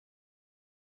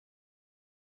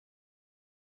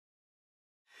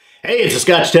Hey, it's a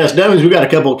Scotch Test Dummies. We got a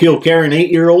couple of Kilkerran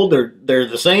 8-year-old. They're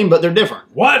the same, but they're different.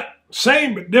 What?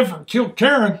 Same but different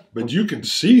Kilkerran, but you can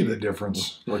see the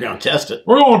difference. We're going to test it.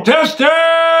 We're going to test it!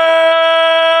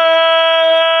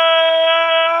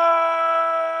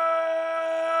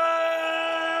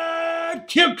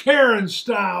 Kilkerran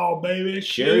style, baby.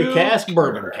 Sherry cask,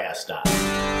 bourbon cask style.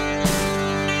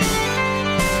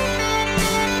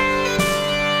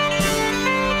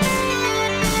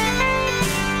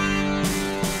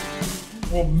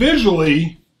 Well,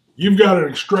 visually, you've got an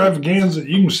extravaganza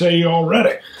you can say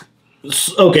already.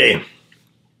 Okay.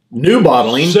 New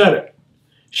bottling. Said it.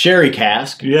 Sherry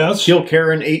cask. Yes.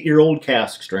 Kilkerran 8-year-old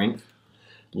cask strength.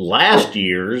 Last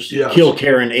year's Yes.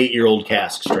 Kilkerran 8-year-old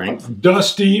cask strength.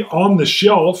 Dusty on the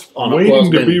shelf,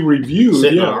 waiting to be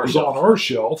reviewed. Yeah, it was on our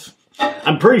shelf.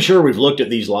 I'm pretty sure we've looked at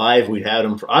these live. We've had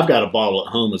them. I've got a bottle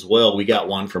at home as well. We got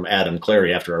one from Adam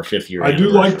Clary after our 5th year anniversary. I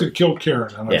do like the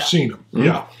Kilkerran, and I've seen them. Mm-hmm.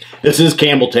 Yeah. This is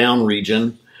Campbelltown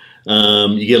region.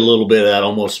 You get a little bit of that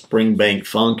almost Springbank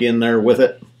funk in there with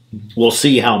it. We'll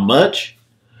see how much.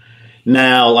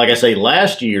 Now, like I say,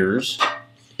 last year's,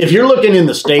 if you're looking in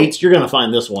the States, you're going to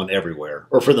find this one everywhere,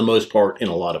 or for the most part in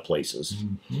a lot of places.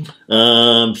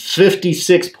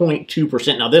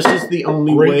 56.2%. Now, this is the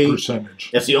only way. Percentage.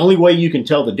 That's the only way you can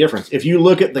tell the difference. If you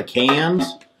look at the cans,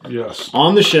 yes,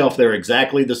 on the shelf, they're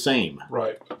exactly the same.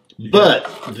 Right. But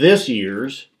this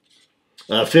year's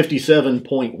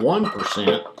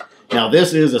 57.1%. Now,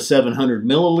 this is a 700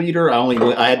 milliliter.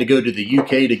 I had to go to the UK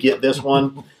to get this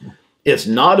one. It's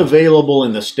not available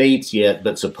in the States yet,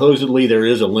 but supposedly there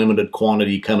is a limited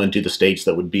quantity coming to the States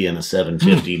that would be in a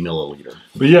 750 milliliter.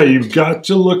 But yeah, you've got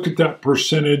to look at that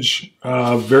percentage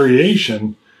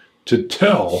variation to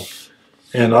tell.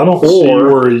 And I don't see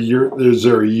where a year. Is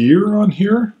there a year on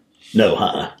here?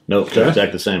 No, no, okay. They're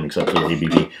exactly the same except for the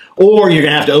ABV. Or you're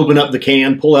going to have to open up the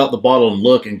can, pull out the bottle, and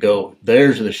look and go,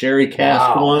 there's the sherry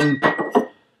cask one.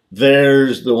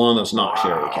 There's the one that's not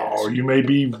sherry cask. Oh, you may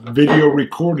be video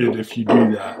recorded if you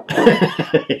do that.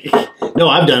 No,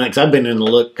 I've done it because I've been in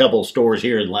a couple of stores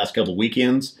here in the last couple of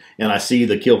weekends, and I see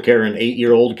the Kilkerran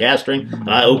 8-year-old cask strength, and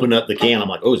I open up the can. I'm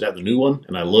like, oh, is that the new one?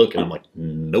 And I look, and I'm like,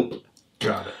 nope.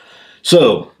 Got it.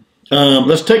 So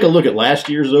let's take a look at last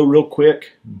year's, though, real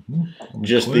quick.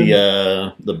 Just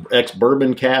the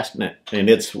ex-bourbon cask, and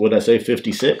it's, what did I say,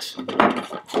 56?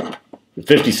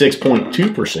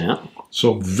 56.2%.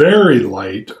 So very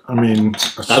light. I mean,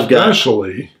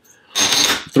 especially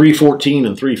 314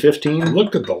 and 315.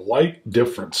 Look at the light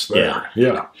difference there.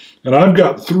 Yeah. And I've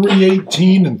got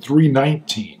 318 and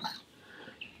 319.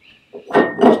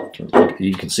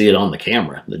 You can see it on the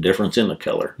camera, the difference in the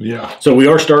color. Yeah. So we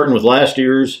are starting with last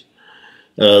year's,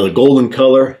 the golden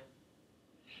color.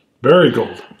 Very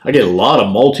golden. I get a lot of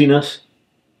maltiness.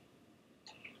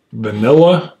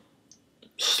 Vanilla.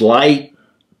 Slight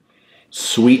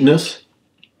sweetness,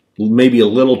 maybe a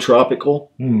little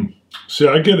tropical. See,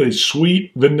 I get a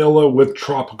sweet vanilla with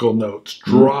tropical notes,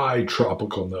 dry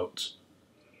tropical notes.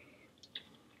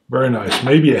 Very nice.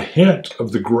 Maybe a hint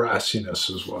of the grassiness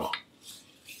as well.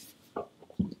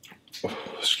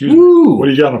 Excuse me. What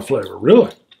do you got on flavor?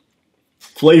 Really?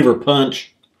 Flavor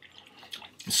punch,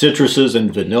 citruses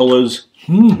and vanillas,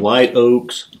 light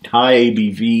oaks, high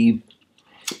ABV,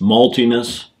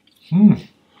 maltiness.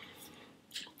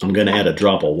 I'm going to add a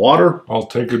drop of water. I'll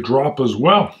take a drop as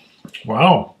well.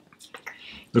 Wow.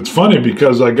 It's funny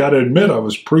because I got to admit I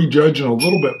was prejudging a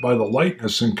little bit by the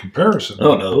lightness in comparison.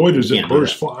 Oh, no. Boy, does it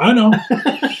burst. I know.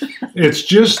 It's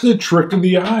just the trick of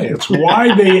the eye. It's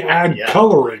why they add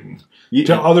coloring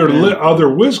to other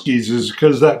whiskeys, is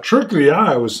because that trick of the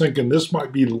eye, I was thinking this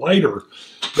might be lighter.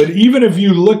 But even if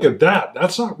you look at that,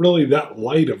 that's not really that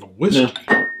light of a whiskey.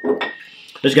 No.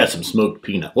 It's got some smoked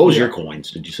peanut. What was your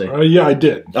coins, did you say? Yeah, I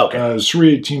did. Okay.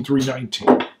 318,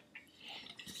 319.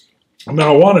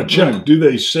 Now, I want to check. Do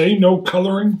they say no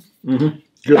coloring? Good.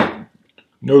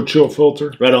 No chill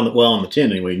filter? Right on the, on the tin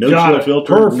anyway. No chill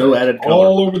filter, perfect. No added color.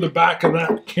 All over the back of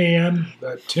that can,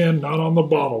 that tin, not on the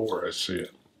bottle where I see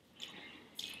it.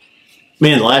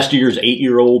 Man, last year's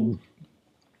 8-year-old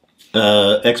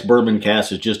ex-bourbon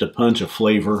cask is just a punch of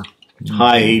flavor.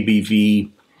 High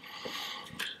ABV.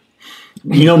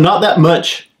 You know, not that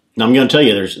much. I'm going to tell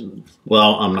you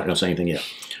well, I'm not going to say anything yet.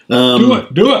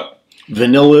 Do it.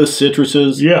 Vanilla,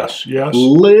 citruses. Yes.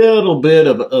 Little bit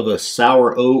of a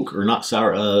sour oak, or not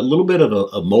sour, a little bit of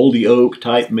a moldy oak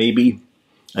type maybe.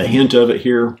 A hint of it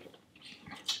here.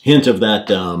 Hint of that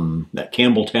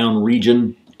Campbelltown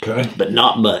region. Okay. But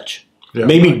not much. Yeah,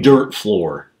 maybe dirt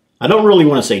floor. I don't really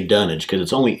want to say dunnage because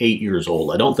it's only 8 years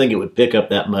old. I don't think it would pick up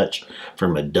that much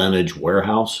from a dunnage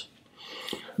warehouse.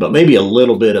 But maybe a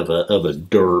little bit of a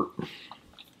dirt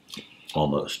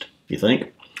almost. You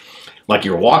think? Like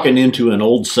you're walking into an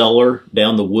old cellar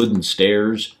down the wooden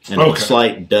stairs, and a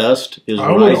slight dust is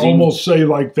rising. I would almost say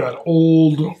like that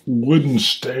old wooden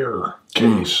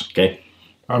staircase. Okay.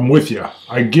 I'm with you.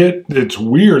 I get it's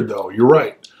weird, though. You're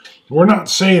right. We're not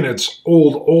saying it's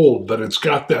old, but it's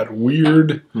got that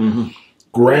weird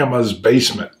grandma's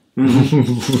basement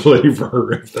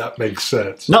flavor, if that makes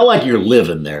sense. Not like you're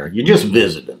living there. You're just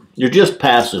visiting. You're just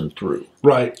passing through.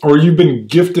 Right. Or you've been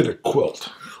gifted a quilt.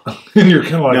 And you're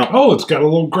kind of like, oh, it's got a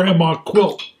little grandma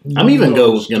quilt. I'm even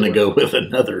going to go with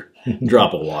another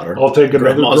drop of water. I'll take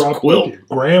another drop quilt. With you.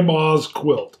 Grandma's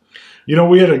quilt. You know,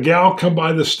 we had a gal come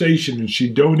by the station, and she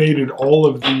donated all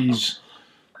of these.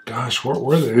 Gosh, what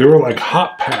were they? They were like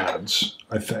hot pads,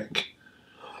 I think,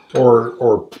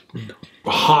 or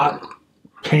hot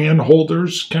pan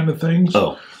holders kind of things.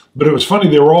 Oh, but it was funny.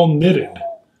 They were all knitted,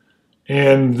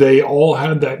 and they all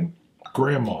had that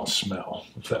grandma smell,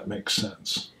 if that makes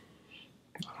sense.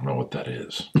 I don't know what that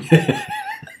is.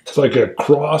 It's like a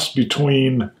cross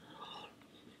between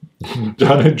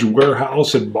Dunnage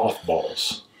Warehouse and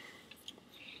Mothballs.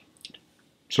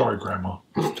 Sorry, Grandma.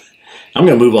 I'm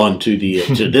going to move on to the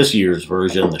to this year's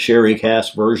version, the sherry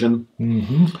cask version.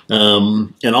 And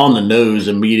on the nose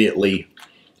immediately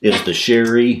is the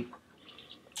sherry,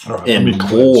 and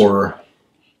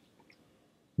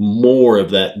more of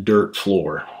that dirt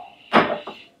floor.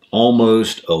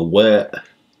 Almost a wet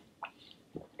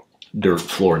dirt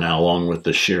floor now, along with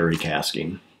the sherry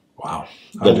casking. Wow.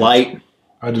 The light.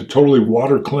 I had to totally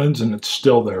water cleanse, and it's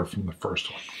still there from the first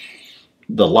one.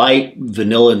 The light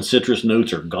vanilla and citrus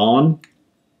notes are gone.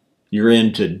 You're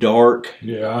into dark.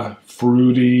 Yeah.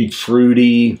 Fruity.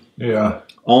 Yeah.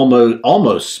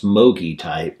 Almost smoky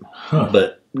type,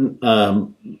 but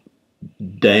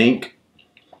dank.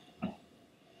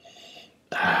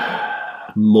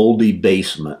 Moldy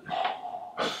basement.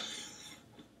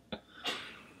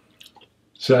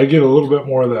 See, I get a little bit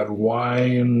more of that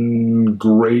wine,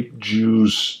 grape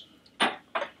juice.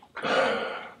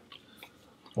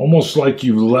 Almost like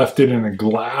you've left it in a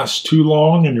glass too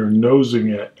long and you're nosing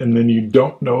it, and then you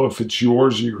don't know if it's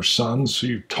yours or your son's, so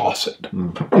you toss it.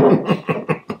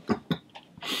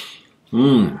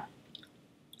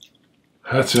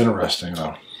 That's interesting,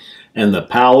 though. And the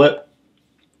palate.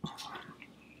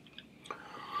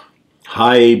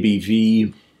 High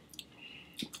ABV,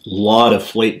 lot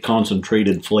of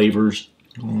concentrated flavors.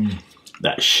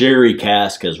 That sherry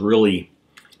cask has really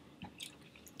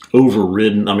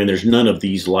overridden. I mean, there's none of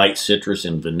these light citrus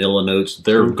and vanilla notes.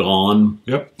 They're gone.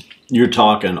 Yep. You're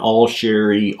talking all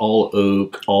sherry, all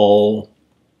oak, all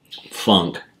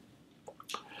funk,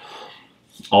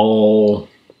 all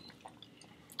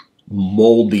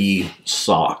moldy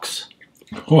socks.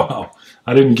 Wow.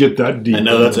 I didn't get that deep. I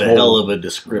know that's a hell of a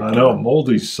description. I know,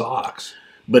 moldy socks.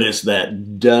 But it's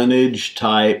that Dunnage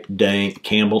type dank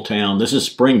Campbelltown. This is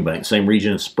Springbank, same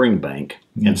region as Springbank.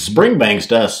 And Springbank's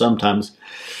to us sometimes.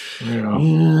 Yeah.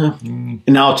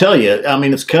 And I'll tell you, I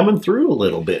mean, it's coming through a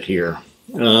little bit here.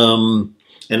 And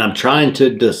I'm trying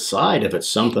to decide if it's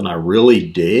something I really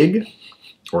dig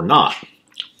or not.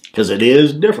 Because it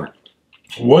is different.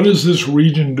 What is this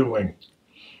region doing?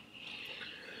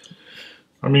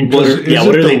 I mean, what are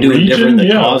they doing different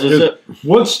that causes it?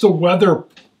 What's the weather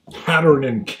pattern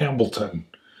in Campbellton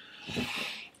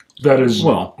that is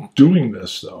doing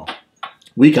this, though?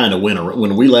 We kind of went around.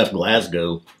 When we left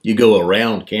Glasgow, you go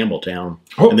around Campbelltown,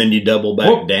 and then you double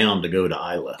back down to go to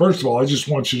Isla. First of all, I just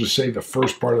want you to say the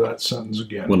first part of that sentence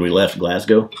again. When we left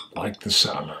Glasgow? I like the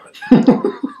sound of it.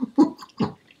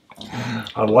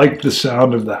 I like the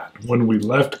sound of that. When we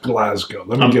left Glasgow.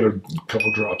 Let me get a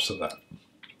couple drops of that.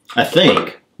 I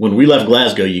think when we left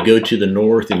Glasgow, you go to the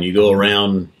north and you go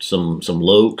around some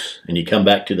lokes, and you come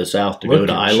back to the south to go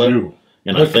to Isla.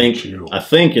 And I think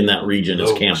in that region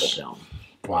is Campbelltown.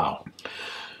 Wow.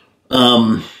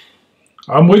 I'm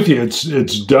with you.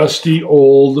 It's dusty,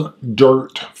 old,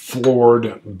 dirt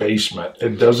floored basement.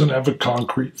 It doesn't have a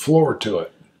concrete floor to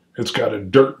it. It's got a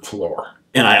dirt floor.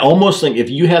 And I almost think if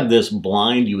you had this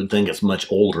blind, you would think it's much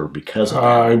older because of that.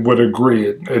 I would agree.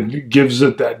 It gives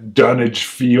it that Dunnage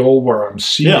feel where I'm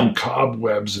seeing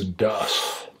cobwebs and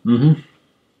dust.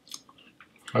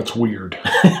 That's weird.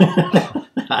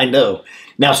 I know.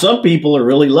 Now, some people are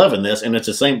really loving this, and it's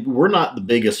the same. We're not the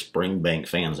biggest Springbank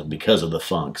fans because of the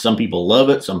funk. Some people love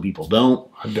it. Some people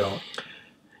don't. I don't.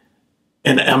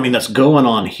 And, I mean, that's going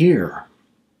on here.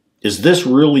 Is this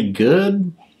really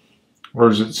good? Or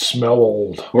does it smell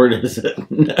old? Or does it?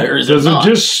 Does it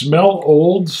just smell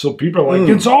old? So people are like,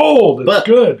 it's old. It's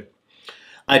good.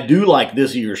 I do like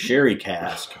this year's sherry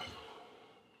cask.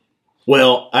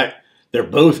 Well, They're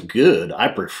both good. I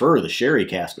prefer the sherry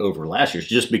cask over last year's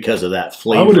just because of that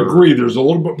flavor. I would agree. There's a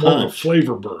little bit more punch. of a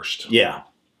flavor burst. Yeah,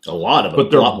 a lot of it. But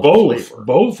they're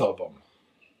both of them,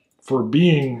 for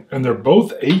being, and they're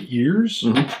both 8 years.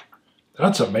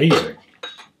 That's amazing.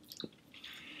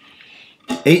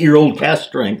 8-year-old cask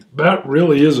strength. That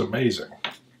really is amazing.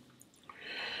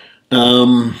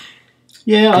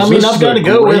 Yeah, I mean, I've got to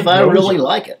go with. I really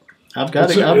like it. I've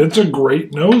got to. It's a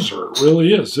great noser. It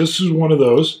really is. This is one of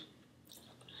those.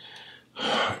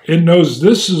 It knows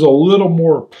this is a little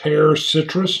more pear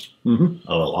citrus. Oh,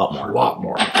 a lot more. A lot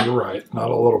more. You're right. Not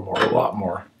a little more. A lot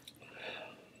more.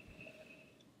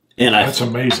 And that's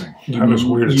amazing. That is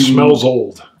weird. It smells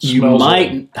old. You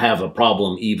might have a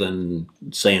problem even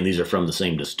saying these are from the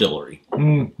same distillery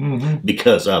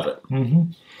because of it.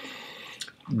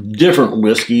 Different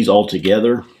whiskeys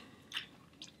altogether.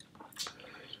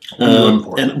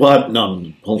 And well, no,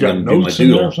 I'm holding my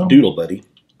doodle buddy.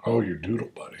 Oh, your doodle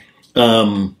buddy.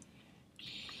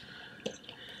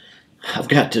 I've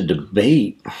got to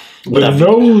debate. The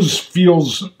nose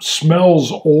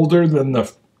smells older than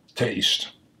the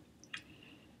taste.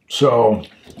 So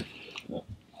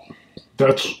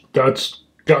that's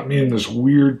got me in this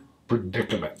weird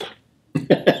predicament.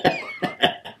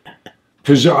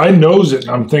 Because I nose it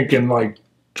and I'm thinking like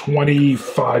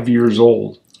 25 years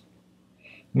old.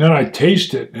 And then I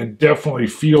taste it and it definitely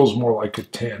feels more like a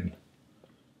 10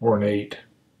 or an 8.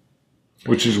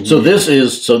 Which is so weird. This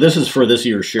is for this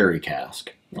year's sherry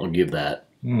cask. I'll give that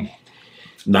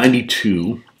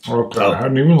 92. Okay, I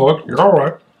hadn't even looked. You're all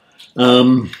right.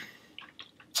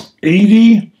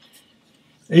 80,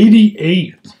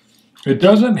 88. It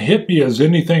doesn't hit me as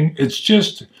anything.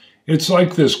 It's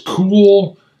like this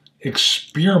cool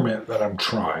experiment that I'm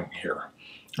trying here.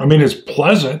 I mean, it's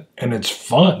pleasant and it's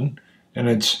fun and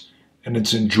it's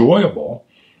enjoyable.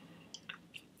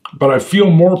 But I feel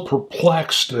more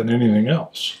perplexed than anything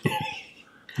else.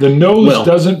 The nose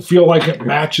doesn't feel like it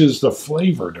matches the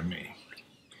flavor to me.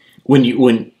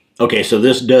 Okay, so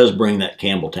this does bring that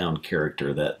Campbelltown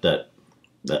character,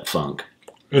 that funk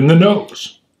in the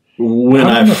nose. When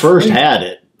I first had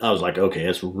it, I was like, okay,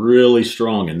 it's really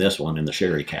strong in this one in the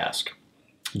sherry cask.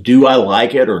 Do I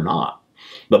like it or not?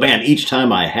 But man, each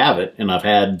time I have it, and I've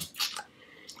had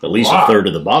at least a third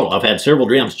of the bottle, I've had several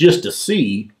drams just to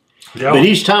see. Yeah. But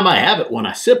each time I have it, when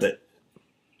I sip it,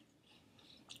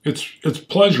 it's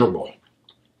pleasurable.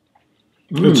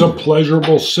 It's a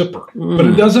pleasurable sipper. But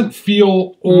it doesn't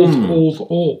feel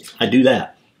old. I do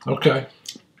that. Okay.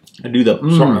 I do the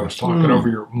Sorry, I was talking over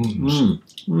your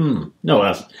No,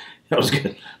 that was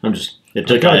good. I had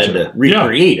to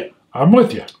recreate it. I'm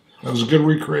with you. That was a good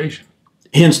recreation.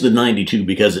 Hence the 92,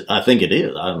 because I think it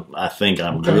is. I think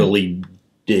I'm really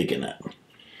digging it.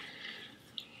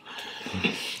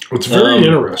 It's very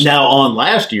interesting. Now, on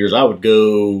last year's, I would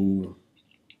go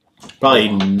probably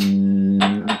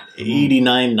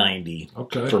 89, 90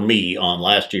 for me on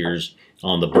last year's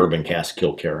on the bourbon cask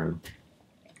Kilkerran.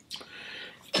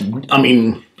 I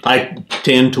mean, I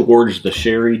tend towards the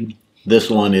sherry. This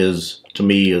one to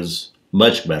me, is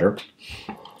much better.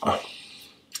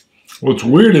 What's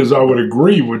weird is I would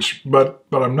agree, but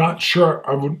I'm not sure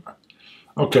I would.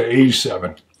 Okay,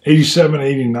 87,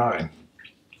 89.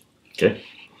 Okay.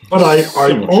 But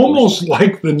I almost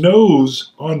like the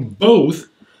nose on both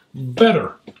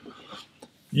better.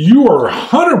 You are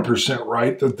 100%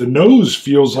 right that the nose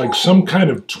feels like some kind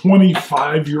of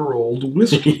 25-year-old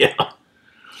whiskey. Yeah.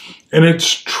 And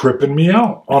it's tripping me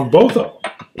out on both of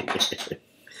them.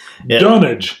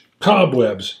 Dunnage,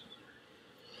 cobwebs,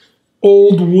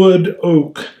 old wood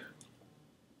oak.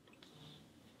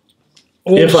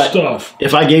 Old stuff.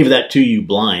 If I gave that to you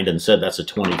blind and said that's a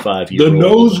 25-year-old, the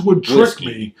nose would trick whiskey.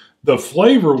 Me. The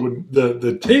flavor would,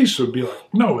 the taste would be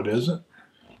like, no, it isn't.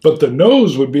 But the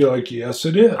nose would be like, yes,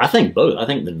 it is. I think both. I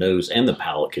think the nose and the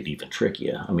palate could even trick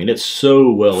you. I mean, it's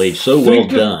so well aged, so well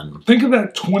done. Think of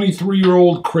that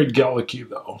 23-year-old Craig Gallagher,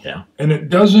 though. Yeah. And it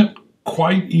doesn't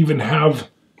quite even have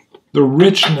the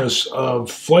richness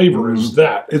of flavor as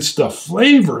that. It's the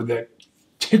flavor that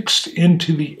ticks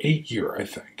into the 8-year, I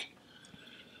think.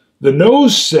 The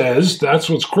nose says, that's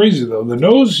what's crazy though, the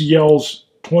nose yells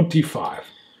 25.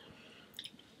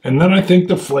 And then I think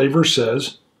the flavor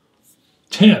says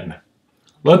 10.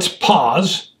 Let's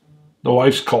pause. The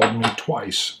wife's called me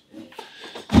twice.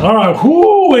 All right,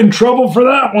 whoo, in trouble for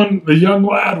that one. The young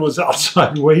lad was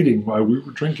outside waiting while we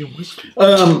were drinking whiskey.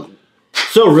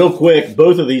 So real quick,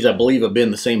 both of these I believe have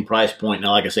been the same price point.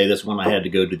 Now, like I say, this one I had to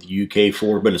go to the UK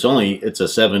for, but it's a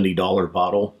 $70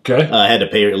 bottle. Okay. I had to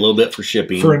pay a little bit for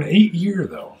shipping. For an 8-year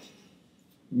though.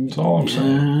 That's all I'm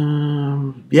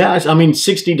saying. Yeah, I mean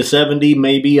 60 to 70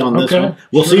 maybe on this one.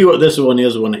 We'll see what this one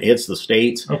is when it hits the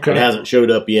States. Okay. It hasn't showed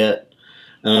up yet.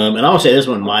 And I would say this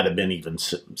one might have been even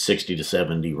 60 to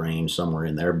 70 range, somewhere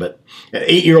in there. But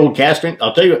 8-year-old cask strength,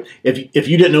 I'll tell you what, if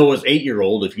you didn't know it was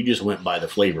 8-year-old, if you just went by the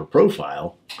flavor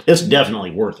profile, it's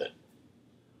definitely worth it.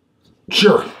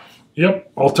 Sure.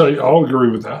 Yep. I'll tell you. I'll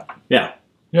agree with that. Yeah.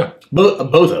 Yeah. Both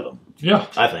of them. Yeah.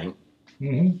 I think.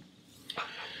 Mm-hmm.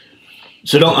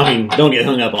 So don't get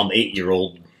hung up on the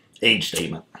 8-year-old age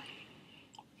statement.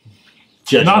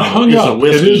 Not hung up.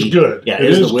 It is good. Yeah,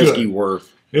 is the whiskey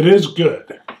worth? It is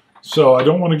good. So I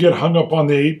don't want to get hung up on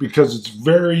the 8 because it's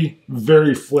very,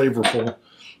 very flavorful.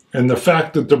 And the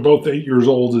fact that they're both 8 years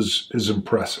old is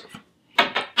impressive.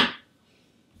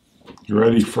 You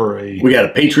ready for a... We got a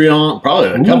Patreon, probably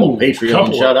a couple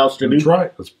Patreon shout-outs to do. That's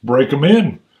right. Let's break them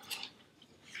in.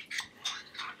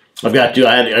 I've got to.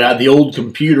 I got the old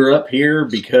computer up here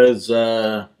because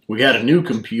we got a new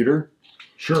computer.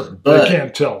 Sure, but they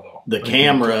can't tell though. The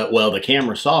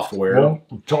camera software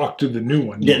won't talk to the new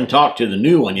one. Didn't talk to the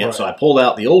new one yet, right. So I pulled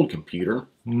out the old computer.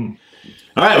 All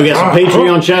right, we got some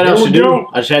Patreon shout-outs to do.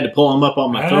 I just had to pull them up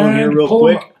on my phone here real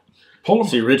quick.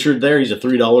 See Richard there. He's a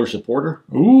 $3 supporter.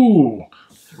 Ooh.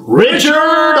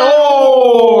 Richard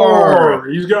Orr!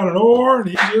 He's got an oar and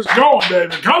he's just going,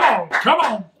 baby. Come on, come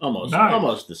on.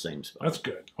 Almost the same spot. That's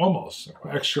good. Almost.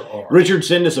 Extra oar. Richard,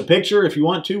 send us a picture if you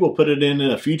want to. We'll put it in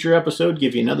a future episode,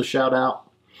 give you another shout out.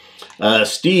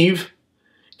 Steve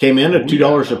came in, a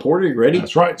 $2 supporter. You ready?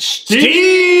 That's right.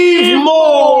 Steve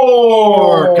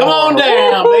Moore! Come on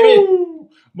down, baby.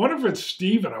 What if it's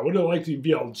Steven? I would have liked to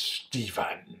be called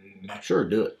Steven. Sure,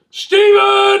 do it.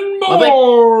 Stephen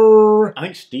Moore! I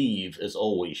think Steve is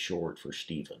always short for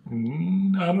Stephen.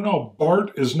 I don't know.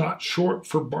 Bart is not short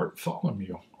for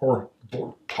Bartholomew or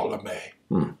Bartolome.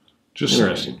 Just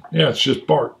interesting. Yeah, it's just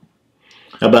Bart.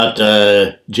 How about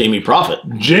Jamie Prophet?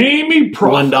 Jamie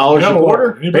Prophet. $1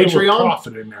 supporter. Patreon.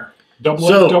 Prophet in there.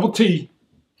 Double T.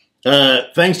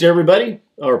 Thanks to everybody.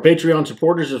 Our Patreon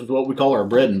supporters is what we call our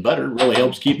bread and butter. It really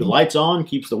helps keep the lights on,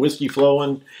 keeps the whiskey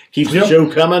flowing, keeps the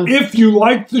show coming. If you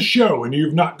like the show and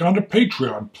you've not gone to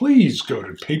Patreon, please go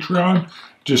to Patreon.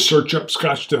 Just search up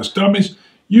Scotch Dummies.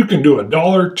 You can do $1,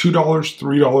 $2,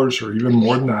 $3, or even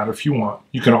more than that if you want.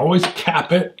 You can always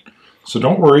cap it. So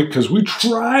don't worry, because we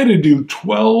try to do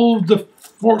 12 to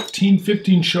 14,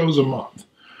 15 shows a month.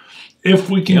 If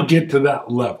we can get to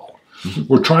that level.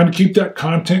 We're trying to keep that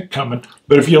content coming.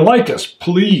 But if you like us,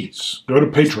 please go to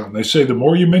Patreon. They say the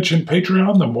more you mention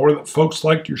Patreon, the more that folks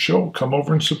like your show will come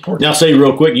over and support you. Now, say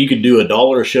real quick, you could do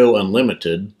 $1 a show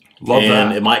unlimited. Love that.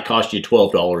 And it might cost you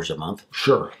 $12 a month.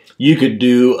 Sure. You could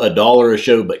do $1 a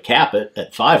show, but cap it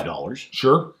at $5.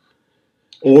 Sure.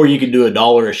 Or you could do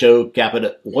 $1 a show, cap it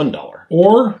at $1.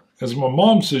 Or, as my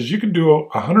mom says, you can do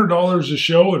 $100 a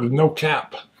show with no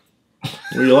cap.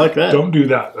 Well, you like that? Don't do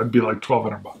that. That'd be like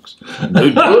 $1,200. Do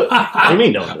it. What do you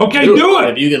mean don't do it? Okay, do it.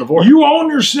 If you can afford it. You own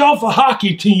yourself a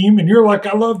hockey team, and you're like,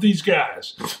 I love these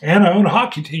guys. And I own a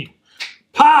hockey team.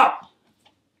 Pop!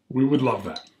 We would love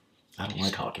that. I don't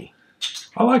like hockey.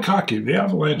 I like hockey. The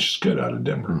Avalanche is good out of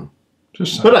Denver.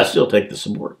 Just saying. But I still take the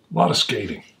support. A lot of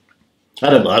skating.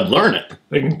 I'd learn it.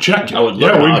 They can check you. I would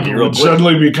learn hockey real we'd quick.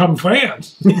 suddenly become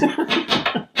fans.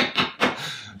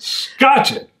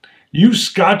 Scotch it. You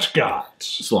Scotch gods.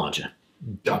 Sláinte.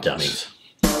 Dummies.